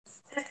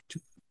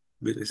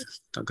Beleza,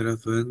 tá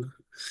gravando.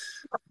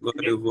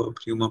 Agora eu vou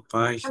abrir uma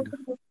página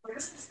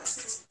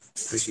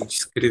pra gente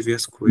escrever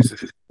as coisas.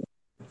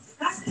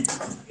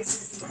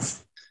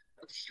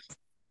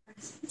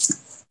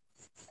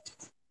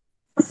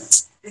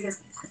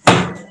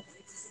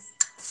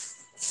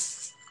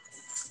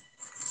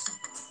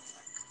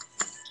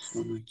 Só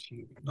um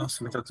momentinho.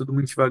 Nossa, mas tá tudo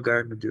muito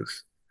devagar, meu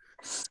Deus.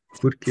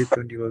 Por que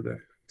tão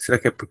devagar? Será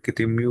que é porque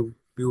tem mil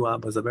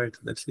abas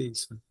abertas? Deve ser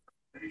isso.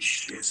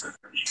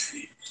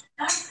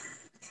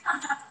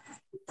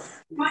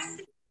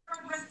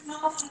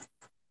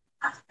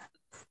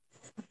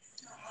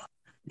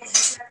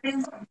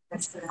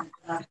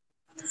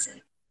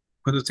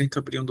 Quando eu tento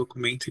abrir um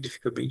documento, ele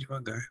fica bem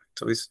devagar.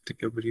 Talvez eu tenha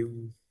que abrir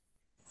um.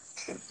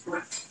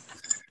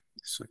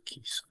 Isso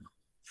aqui. Isso.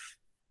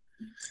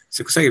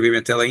 Você consegue ver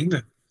minha tela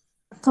ainda?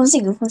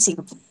 Consigo,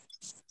 consigo.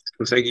 Você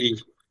consegue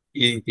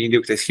entender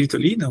o que está escrito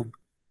ali? Não.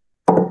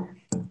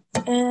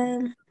 É,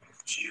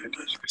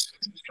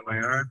 Fica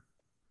maior.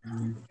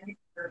 Hum,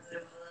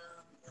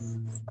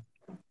 hum.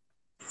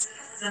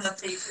 Deixa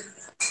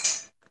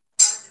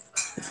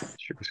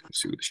eu ver se eu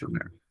consigo deixar o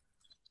ver.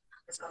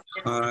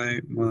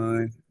 Hi,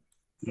 my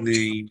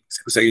name.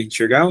 Você consegue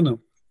enxergar ou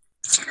não?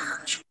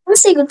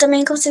 consigo,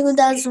 também consigo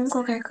dar zoom,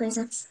 qualquer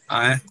coisa.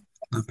 Ah, é?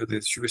 Não, beleza.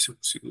 Deixa eu ver se eu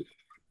consigo.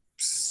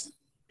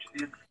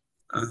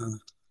 Ah,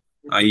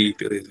 aí,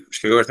 beleza.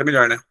 Acho que agora tá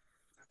melhor, né?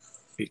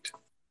 Feito.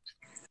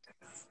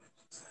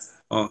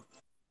 Ó,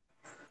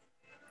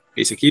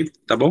 esse aqui,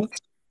 tá bom?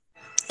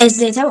 Esse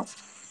daí tá bom.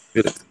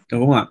 Beleza. Então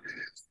vamos lá.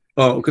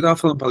 Ó, o que eu tava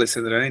falando pra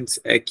Alessandra antes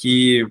é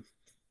que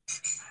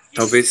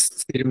talvez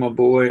seja uma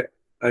boa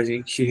a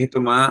gente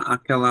retomar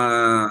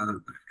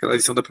aquela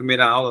lição da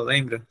primeira aula,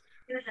 lembra?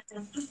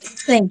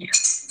 Lembra?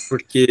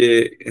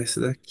 Porque essa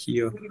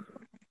daqui, ó.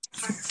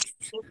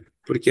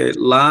 Porque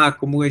lá,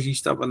 como a gente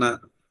estava lá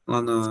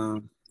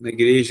na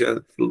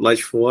igreja, lá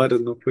de fora,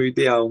 não foi o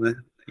ideal, né?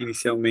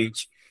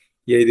 Inicialmente.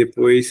 E aí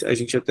depois a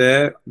gente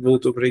até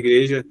voltou para a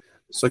igreja,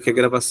 só que a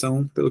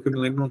gravação, pelo que eu me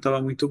lembro, não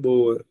estava muito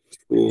boa.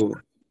 Tipo,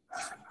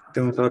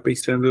 então eu estava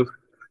pensando,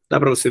 dá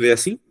para você ler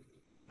assim?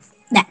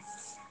 Dá.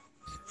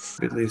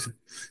 Beleza.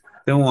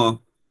 Então, ó,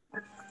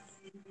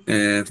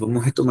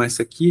 vamos retomar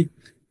isso aqui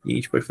e a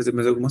gente pode fazer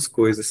mais algumas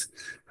coisas.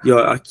 E ó,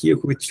 aqui eu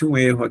cometi um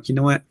erro. Aqui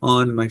não é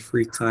on my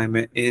free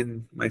time, é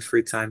in my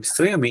free time.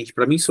 Estranhamente,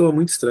 para mim soa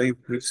muito estranho.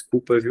 Me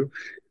desculpa, viu?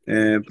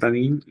 Para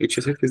mim, eu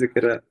tinha certeza que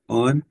era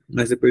on,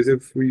 mas depois eu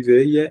fui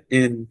ver e é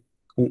in,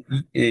 com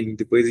in.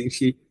 Depois a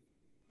gente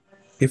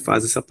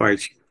refaz essa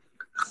parte.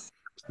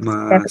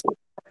 Mas,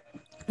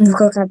 Vou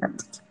colocar.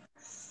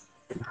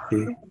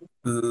 ok.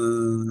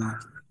 Ah,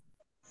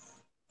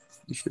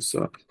 deixa eu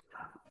só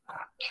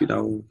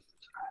tirar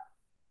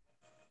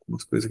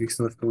umas coisas aqui que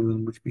senão vai ficar mandando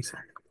muito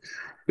pensar.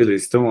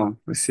 Beleza, então, ó,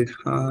 vai ser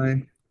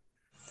hi.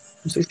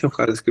 Não sei se tem o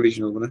caso de escrever de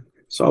novo, né?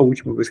 Só a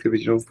última eu vou escrever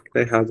de novo porque tá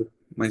errado.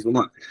 Mas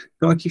vamos lá.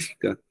 Então aqui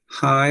fica: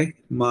 Hi,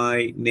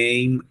 my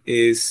name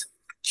is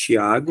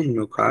Thiago, no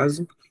meu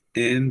caso,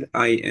 and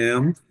I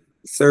am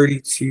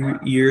 32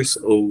 years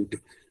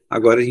old.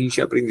 Agora a gente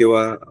já aprendeu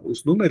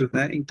os números,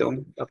 né?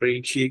 Então dá pra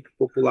gente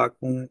popular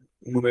com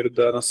o número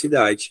da nossa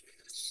idade.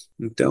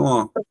 Então,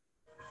 ó,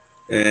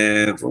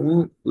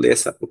 vamos ler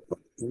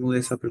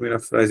essa primeira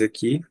frase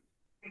aqui.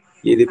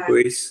 E aí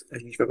depois a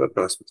gente vai para a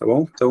próxima, tá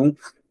bom? Então,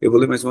 eu vou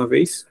ler mais uma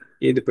vez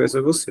e aí depois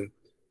vai você.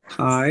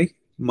 Hi,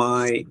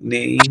 my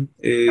name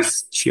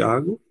is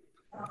Thiago.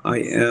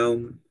 I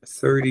am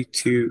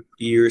 32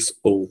 years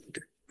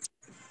old.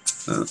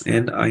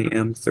 And I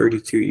am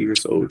 32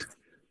 years old.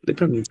 Lê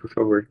para mim, por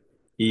favor.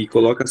 E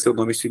coloca seu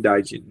nome e sua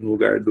idade no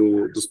lugar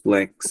dos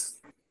blanks.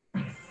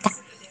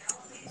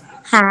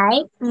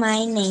 Hi,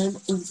 my name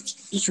is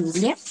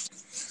Julia,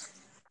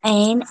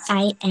 and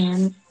I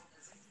am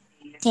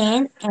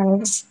 10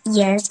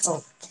 years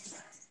old.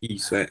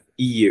 Isso é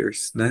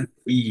years, né?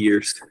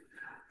 Years.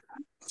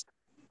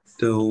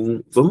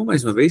 Então, vamos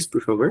mais uma vez,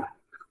 por favor?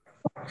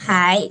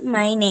 Hi,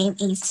 my name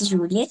is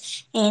Julia,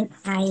 and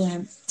I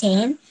am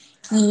 10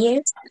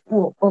 years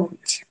old.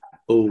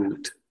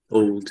 Old,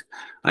 old.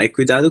 Aí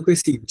cuidado com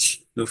esse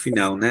d no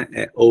final, né?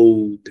 É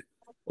old,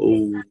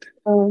 old.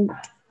 Old.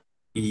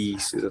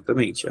 Isso,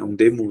 exatamente. É um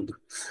D mudo.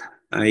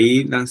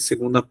 Aí na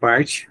segunda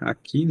parte,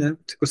 aqui, né?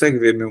 Você consegue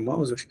ver meu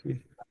mouse? Acho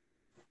que.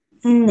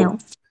 Bom, Não.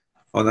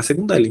 ó, na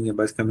segunda linha,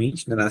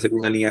 basicamente, né? Na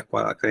segunda linha com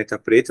a caneta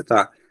preta,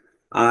 tá?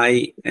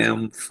 I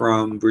am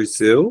from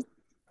Brazil.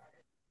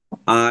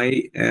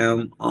 I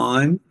am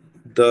on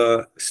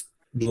the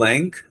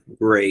blank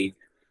grade,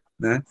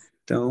 né?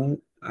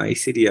 Então, aí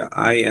seria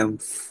I am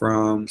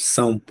from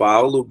São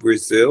Paulo,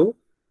 Brazil.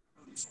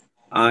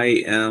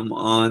 I am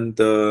on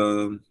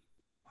the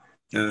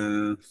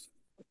uh,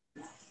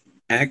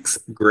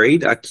 X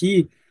grade.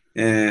 Aqui,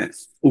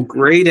 o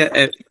grade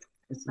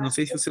não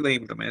sei se você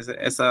lembra, mas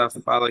essa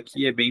fala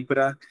aqui é bem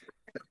para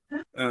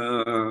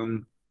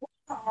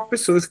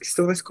pessoas que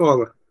estão na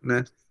escola,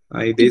 né?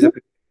 Aí desde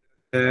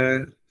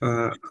Uhum.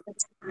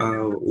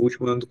 a, o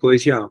último ano do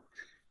colegial.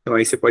 Então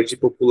aí você pode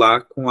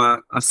popular com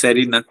a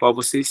série na qual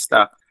você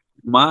está.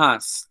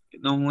 Mas,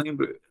 não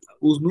lembro,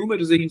 os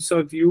números a gente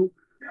só viu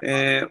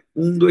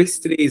 1, 2,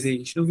 3. A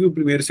gente não viu o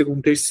primeiro,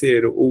 segundo,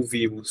 terceiro, ou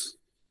vimos.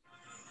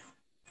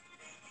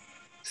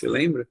 Você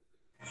lembra?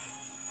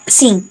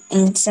 Sim, a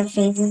gente só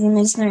fez os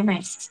números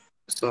normais.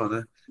 Só,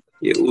 né?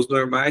 E os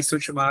normais são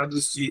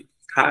chamados de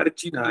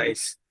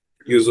cardinais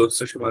e os outros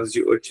são chamados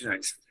de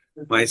ordinais.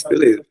 Mas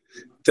beleza.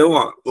 Então,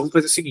 ó, vamos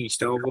fazer o seguinte.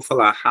 Então, eu vou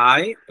falar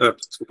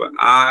desculpa.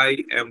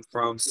 I am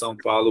from São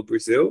Paulo,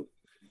 Brazil.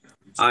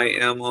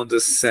 I am on the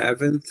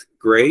seventh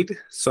grade.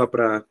 Só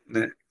para,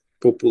 né,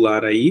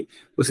 popular aí.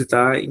 Você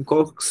tá em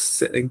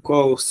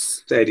qual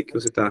série que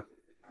você tá?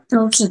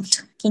 No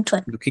quinto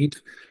ano. No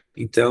quinto?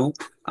 Então,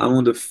 I'm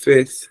on the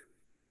fifth.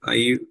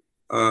 Aí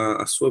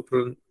a sua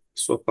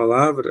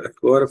palavra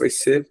agora vai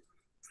ser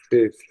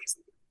fifth,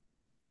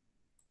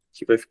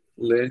 que vai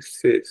ler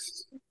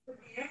fifth,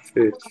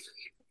 fifth,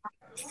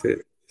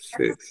 fifth,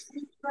 fifth,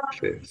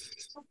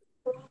 fifth,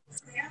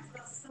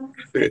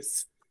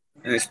 fifth.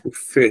 É tipo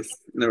fifth,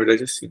 na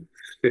verdade é assim,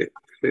 fifth,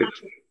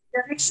 fifth.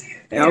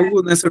 É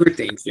algo nessa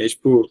vertente, é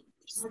tipo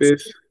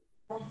fifth,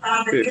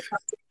 fifth,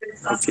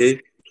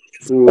 ok?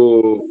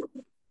 Tipo,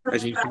 a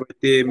gente vai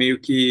ter meio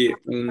que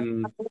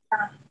um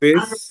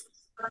fifth.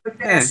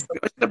 Eu acho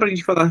que dá pra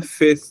gente falar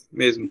fifth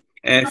mesmo.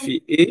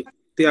 Feth,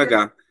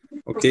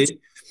 ok?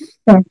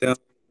 Então,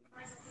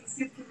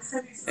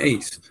 é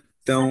isso.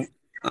 Então,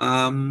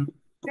 um,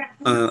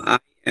 I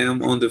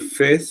am on the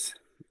fifth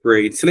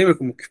grade. Você lembra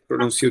como que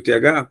pronuncia o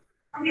TH?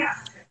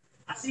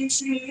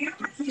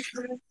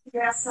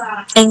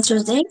 Entre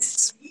os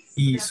dentes,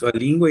 Isso, a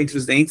língua entre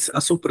os dentes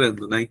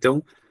assoprando, né?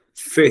 Então,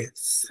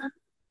 fifth.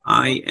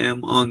 I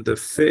am on the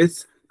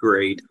fifth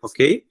grade,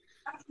 ok?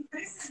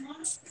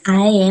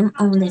 I am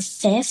on the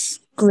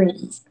fifth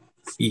grade.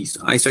 Isso.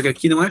 Aí, só que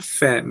aqui não é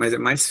fé, mas é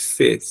mais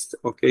fifth,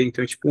 ok?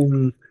 Então, é tipo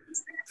um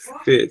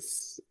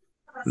fifth,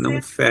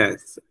 não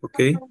fifth,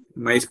 ok?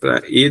 Mais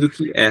para E do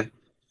que é.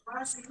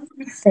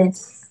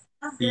 Fifth.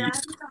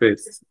 Isso,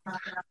 fifth.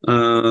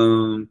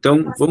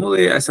 Então, vamos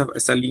ler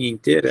essa linha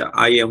inteira.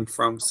 I am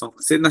from São...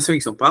 Você nasceu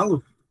em São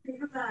Paulo?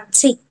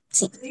 Sim,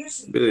 sim.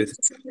 Beleza.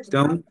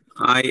 Então,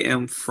 I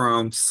am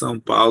from São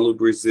Paulo,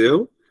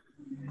 Brazil.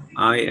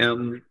 I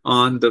am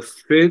on the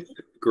fifth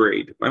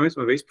grade. Vai mais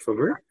uma vez, por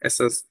favor?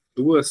 Essas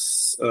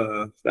duas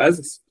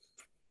frases.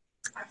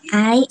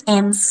 I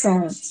am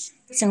from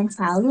São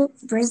Paulo,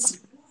 Brazil.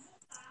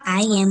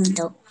 I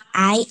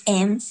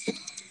am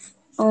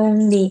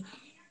on the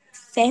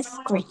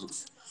fifth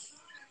grade.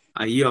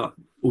 Aí, ó,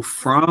 o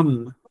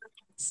from...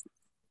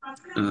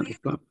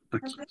 opa,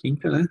 aqui,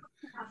 quinta, né?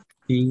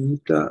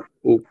 Quinta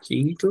ou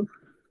quinto.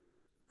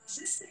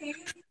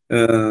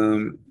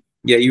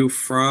 E aí o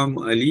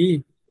from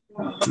ali,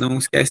 não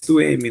esquece do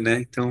M,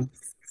 né? Então,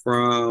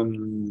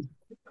 from...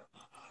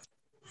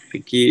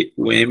 Tem que,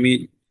 o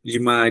M de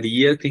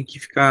Maria tem que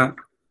ficar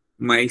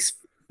mais.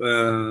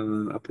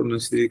 A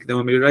pronúncia dele que dá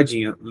uma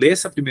melhoradinha. Lê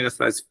essa primeira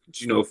frase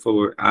de novo, por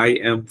favor.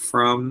 I am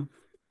from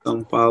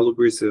São Paulo,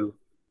 Brasil.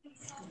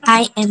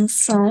 I am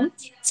from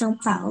São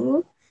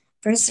Paulo,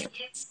 Brazil.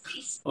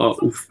 Ó,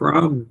 o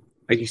from,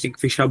 a gente tem que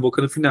fechar a boca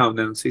no final,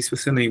 né? Não sei se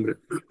você lembra.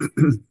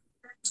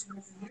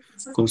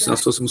 Como se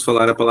nós fôssemos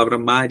falar a palavra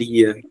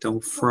Maria. Então,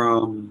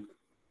 From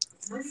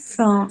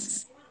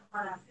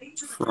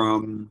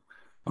from.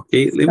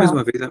 Ok? Lê mais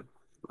uma vez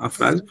a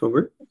frase, por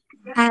favor.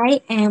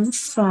 I am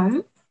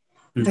from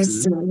Uhum.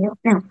 Brazil.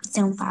 Não,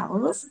 São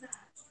Paulo,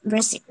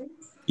 Brasil.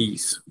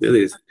 Isso,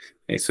 beleza.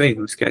 É isso aí,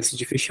 não esquece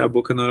de fechar a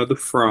boca na hora do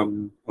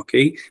from,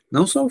 ok?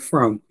 Não só o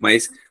from,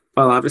 mas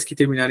palavras que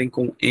terminarem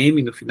com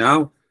M no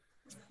final,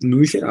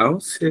 no geral,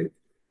 você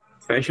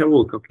fecha a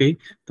boca, ok?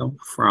 Então,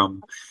 from.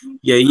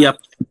 E aí a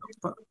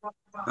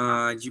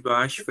de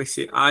baixo vai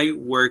ser I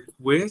work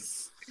with.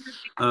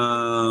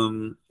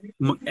 Um,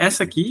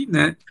 essa aqui,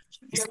 né?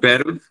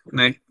 Espero,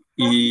 né?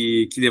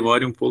 E que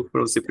demore um pouco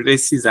para você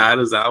precisar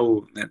usar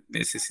ou né,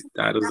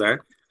 necessitar usar.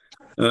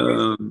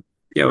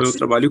 Que é o eu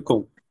trabalho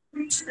com.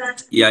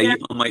 E aí,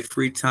 on my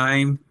free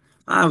time.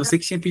 Ah, você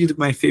que tinha pedido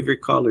my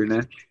favorite color,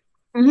 né?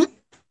 Uhum.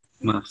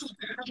 Mas,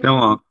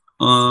 então,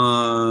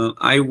 ó.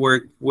 I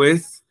work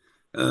with.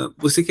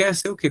 Você quer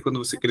ser o que quando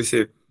você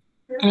crescer?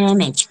 É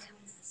médica.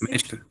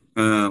 Médica?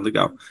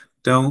 Legal.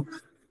 Então,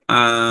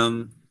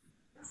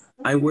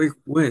 I work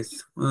with.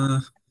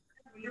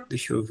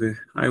 Deixa eu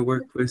ver. I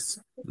work with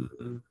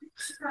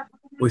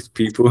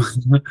people.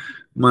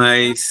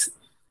 Mas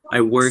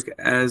I work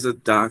as a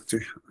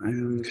doctor.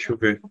 Deixa eu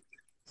ver.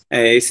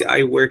 Esse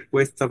I work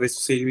with talvez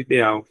seja o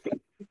ideal.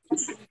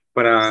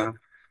 Para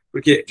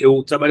porque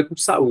eu trabalho com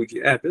saúde.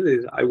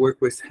 Beleza. I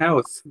work with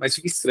health, mas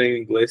fica estranho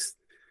em inglês.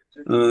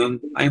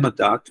 I'm a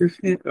doctor.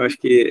 Eu acho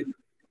que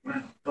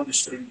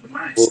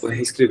vou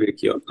reescrever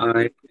aqui, ó.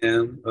 I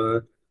am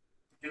a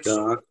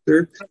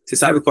doctor. Você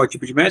sabe qual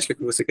tipo de médica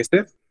que você quer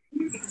ser?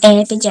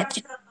 É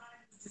pediátrica.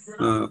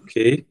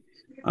 Ok.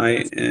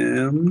 I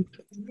am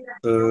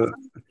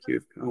aqui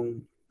a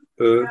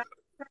doctor,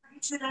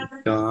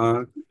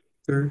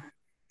 doctor,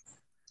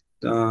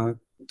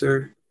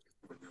 doctor,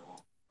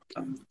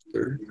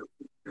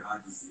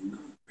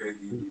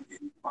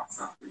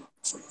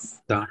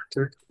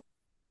 doctor.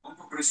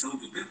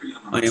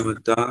 I am a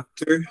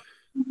doctor.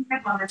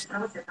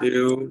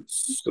 Eu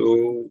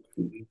sou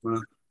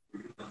uma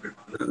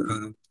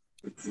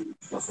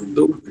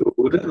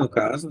doutora, no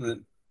caso, né?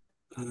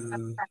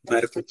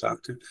 Medical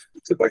doctor.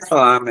 Você pode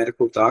falar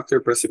medical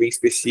doctor para ser bem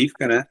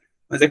específica, né?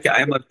 Mas é que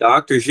I am a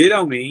doctor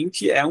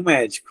geralmente é um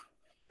médico.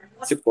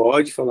 Você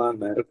pode falar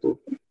medical.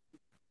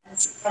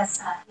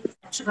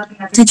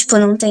 Então, tipo,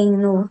 não tem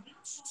no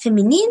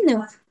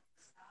feminino?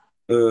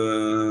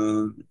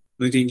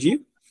 Não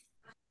entendi?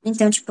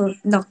 Então, tipo,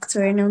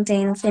 doctor não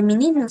tem no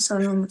feminino, só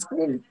no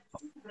masculino?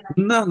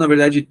 Não, na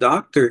verdade,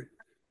 doctor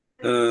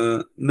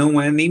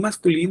não é nem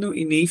masculino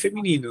e nem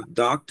feminino.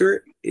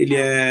 Doctor, ele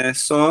é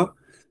só.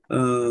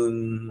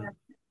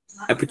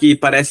 É porque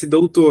parece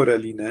doutor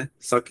ali, né?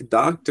 Só que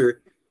doctor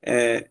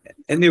é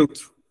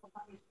neutro.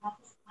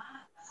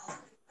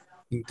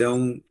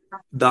 Então,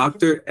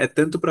 doctor é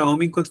tanto para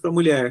homem quanto para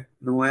mulher.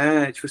 Não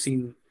é, tipo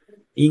assim,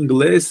 em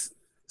inglês,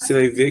 você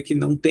vai ver que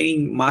não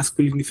tem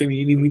masculino e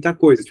feminino em muita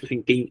coisa. Tipo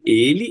assim, tem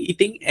ele e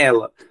tem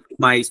ela.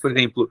 Mas, por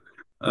exemplo,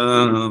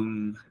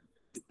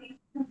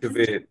 deixa eu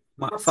ver.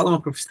 Fala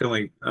uma profissão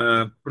aí.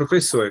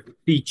 Professor,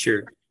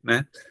 teacher,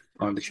 né?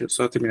 Ó, deixa eu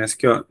só terminar isso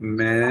aqui, ó.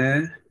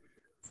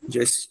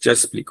 Já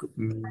explico.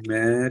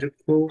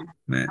 Medical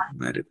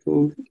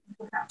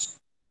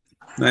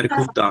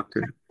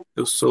doctor.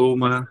 Eu sou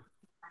uma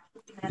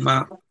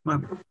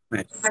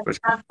médica,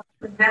 praticamente.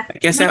 É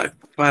que essa é a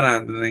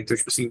parada, né? Então,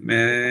 tipo assim,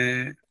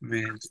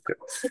 médica.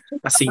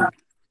 Assim,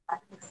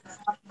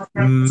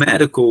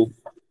 medical,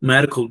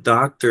 medical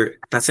doctor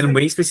tá sendo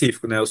bem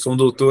específico, né? Eu sou um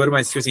doutor,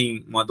 mas, tipo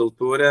assim, uma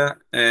doutora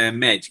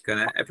médica,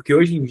 né? É porque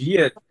hoje em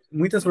dia,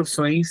 muitas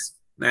profissões,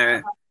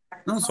 né?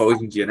 Não só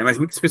hoje em dia, né? Mas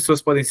muitas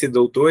pessoas podem ser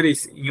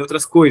doutores em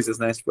outras coisas,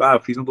 né? Tipo, eu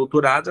fiz um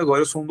doutorado,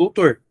 agora eu sou um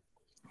doutor.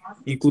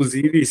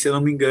 Inclusive, se eu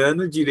não me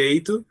engano,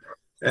 direito,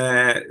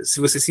 se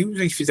você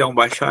simplesmente fizer um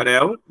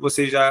bacharel,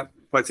 você já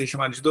pode ser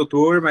chamado de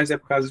doutor, mas é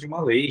por causa de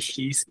uma lei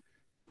X.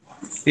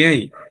 E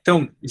aí?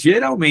 Então,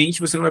 geralmente,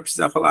 você não vai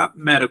precisar falar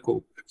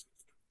medical.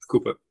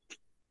 Desculpa.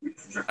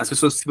 As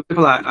pessoas, se você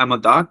falar I'm a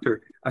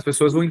doctor, as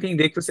pessoas vão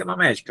entender que você é uma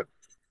médica.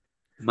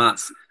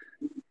 Mas,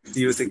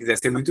 se você quiser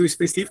ser muito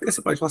específica, você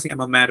pode falar assim,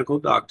 I'm a medical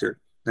doctor,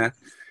 né?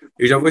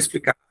 Eu já vou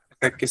explicar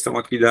a questão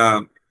aqui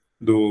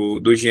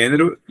do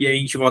gênero e aí a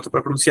gente volta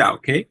para pronunciar,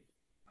 ok?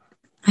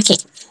 Ok.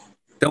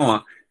 Então,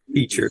 ó,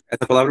 teacher.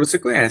 Essa palavra você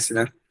conhece,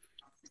 né?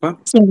 Opa,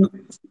 Sim.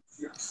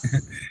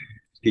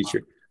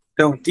 teacher.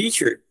 Então,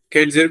 teacher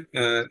quer dizer,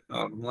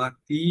 vamos lá,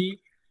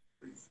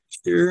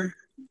 teacher,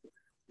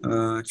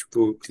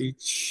 tipo,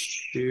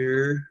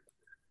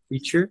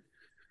 teacher.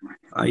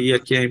 Aí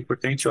aqui é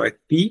importante, ó, é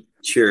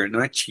teacher,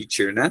 não é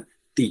teacher, né?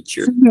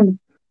 Teacher. Uhum.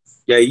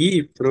 E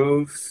aí,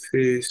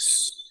 professor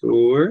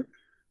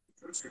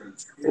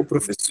ou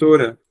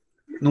professora,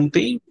 não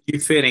tem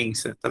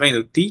diferença, tá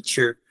vendo?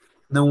 Teacher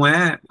não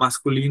é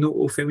masculino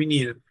ou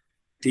feminino.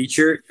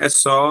 Teacher é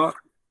só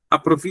a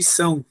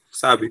profissão,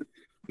 sabe?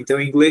 Então,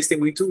 em inglês tem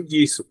muito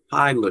disso.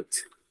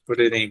 Pilot,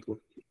 por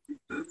exemplo.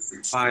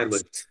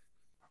 Pilot.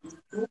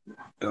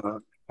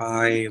 Pilot.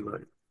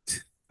 Pilot.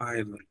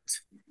 Pilot.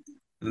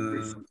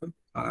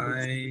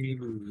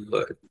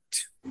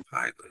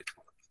 Pilot.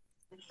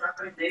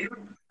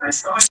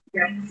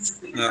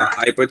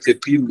 Aí pode ser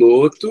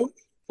piloto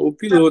ou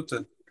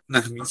pilota.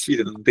 Não,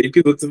 mentira, não tem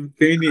piloto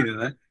feminino,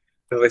 né?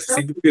 Então vai ser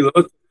sempre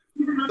piloto,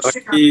 só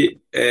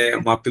que é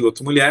uma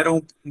piloto mulher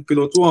ou um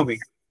piloto homem.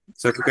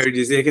 Só que eu quero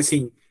dizer que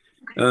assim,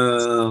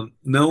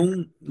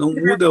 não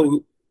muda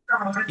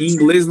em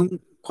inglês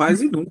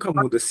quase nunca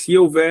muda. Se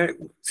houver,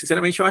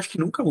 sinceramente, eu acho que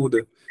nunca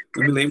muda.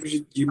 Não me lembro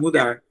de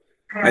mudar.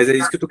 Mas é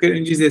isso que eu tô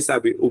querendo dizer,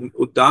 sabe?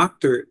 O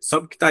doctor, só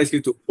porque tá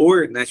escrito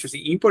or, né? Tipo assim,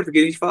 em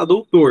português a gente fala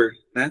doutor,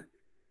 né?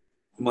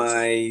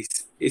 Mas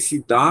esse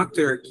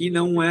doctor aqui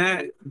não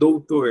é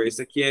doutor.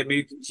 Esse aqui é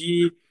meio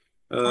que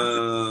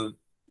ah,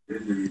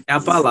 é a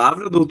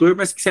palavra doutor,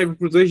 mas que serve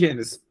para os dois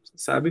gêneros,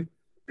 sabe?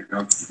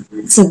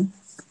 Sim.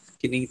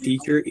 Que nem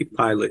teacher e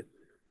pilot.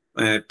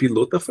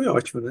 Pilota foi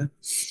ótimo, né?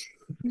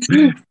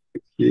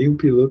 E um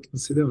piloto, não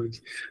sei de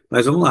onde.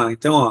 Mas vamos lá.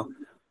 Então, ó.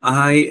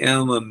 I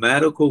am a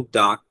medical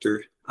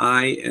doctor.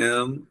 I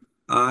am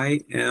a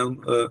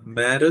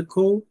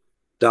medical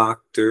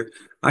doctor.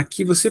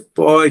 Aqui você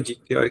pode,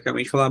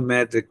 teoricamente, falar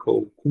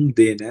medical com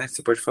D, né?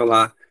 Você pode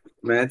falar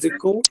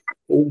medical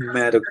ou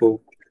medical.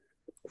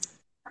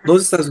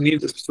 Nos Estados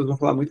Unidos, as pessoas vão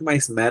falar muito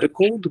mais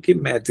medical do que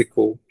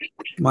medical.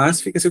 Mas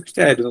fica a seu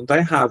critério, não está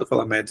errado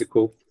falar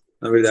medical.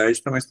 Na verdade,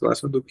 está mais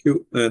próximo do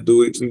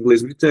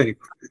inglês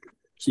britânico,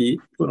 que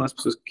foram as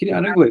pessoas que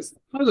criaram o inglês.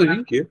 Mas hoje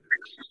em dia,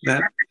 né,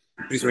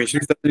 principalmente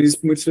nos Estados Unidos,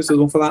 muitas pessoas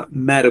vão falar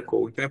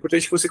medical. Então é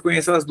importante que você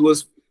conheça as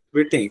duas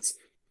vertentes,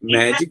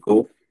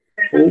 medical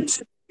ou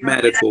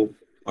medical,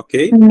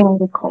 ok?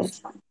 Medical.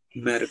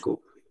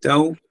 Medical.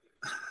 Então,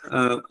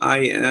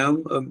 I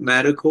am a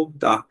medical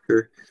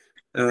doctor.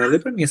 Lê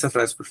para mim essa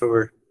frase, por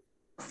favor.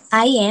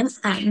 I am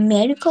a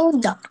medical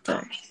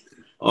doctor.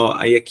 Ó,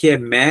 aí aqui é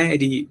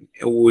Mary,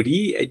 o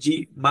Uri é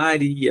de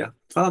Maria.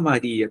 Fala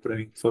Maria para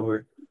mim, por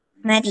favor.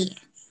 Maria.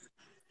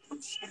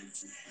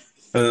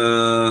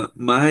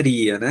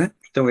 Maria, né?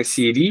 Então,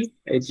 esse iri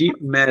é de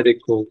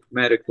medical.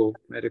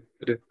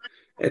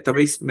 É,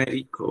 talvez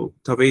medical.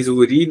 Talvez o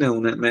uri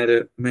não, né?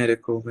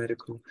 Medical.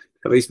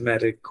 Talvez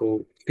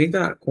medical.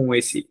 Tenta com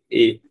esse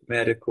e,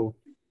 Medical.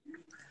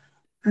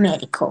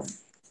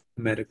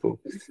 medical.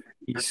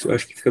 Isso,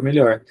 acho que fica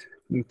melhor.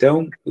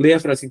 Então, lê a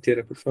frase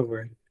inteira, por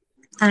favor.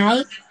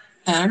 I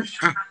am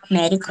a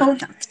medical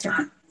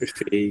doctor.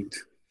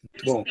 Perfeito.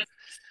 Muito bom.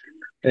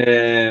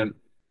 É,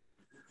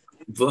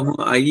 vamos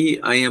aí,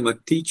 I am a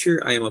teacher,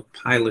 I am a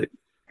pilot.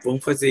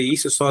 Vamos fazer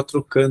isso só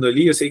trocando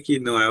ali. Eu sei que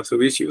não é o seu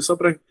objetivo, só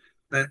para,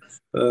 né,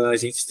 a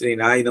gente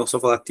treinar e não só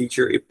falar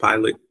teacher e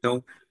pilot.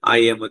 Então,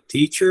 I am a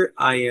teacher,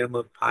 I am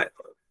a pilot.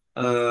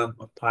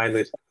 A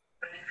pilot.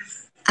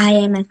 I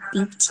am a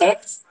teacher.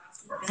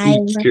 I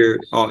am a Teacher,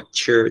 ó,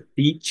 teacher.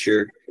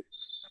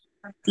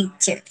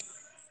 teacher.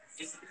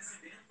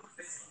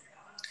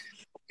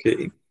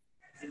 Ok.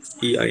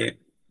 E I am.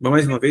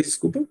 Mais uma vez,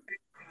 desculpa.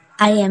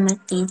 I am a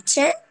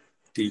teacher.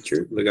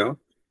 Teacher, legal.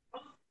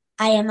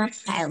 I am a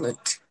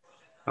pilot.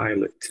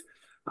 Pilot.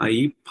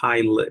 Aí,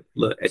 pilot.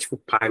 É tipo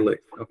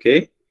pilot,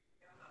 ok?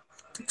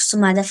 Tô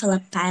acostumada a falar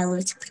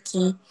pilot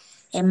porque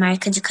é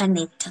marca de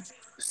caneta.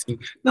 Sim.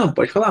 Não,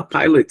 pode falar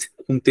pilot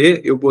com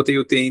T. Eu botei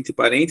o T entre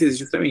parênteses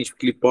justamente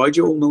porque ele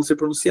pode ou não ser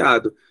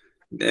pronunciado.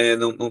 É,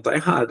 não, não tá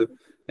errado.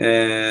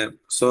 É,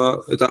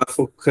 só eu tava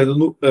focando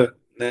no A,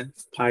 né?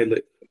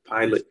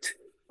 Pilot,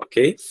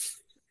 ok?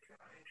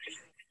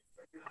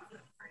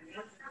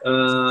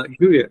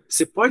 Julia,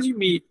 você pode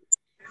me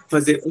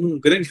fazer um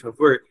grande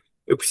favor?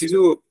 Eu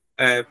preciso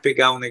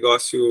pegar um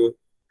negócio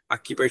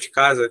aqui perto de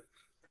casa.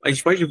 A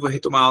gente pode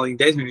retomar a aula em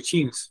 10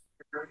 minutinhos?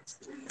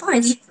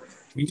 Pode.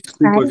 Me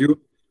desculpa, Claro.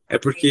 viu? É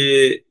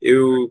porque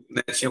eu,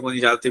 né, tinha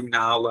planejado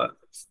terminar a aula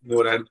no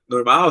horário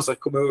normal, só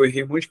que como eu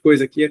errei um monte de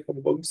coisa aqui,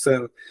 acabou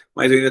bagunçando.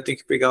 Mas eu ainda tenho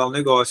que pegar lá um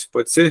negócio,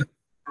 pode ser?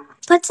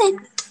 Pode ser.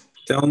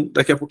 Então,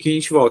 daqui a pouquinho a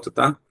gente volta,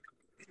 tá?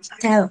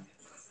 Tá bom.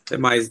 Até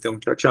mais, então.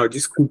 Tchau, tchau.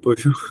 Desculpa,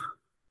 viu?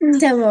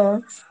 Tá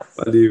bom.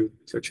 Valeu.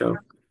 Tchau,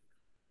 tchau.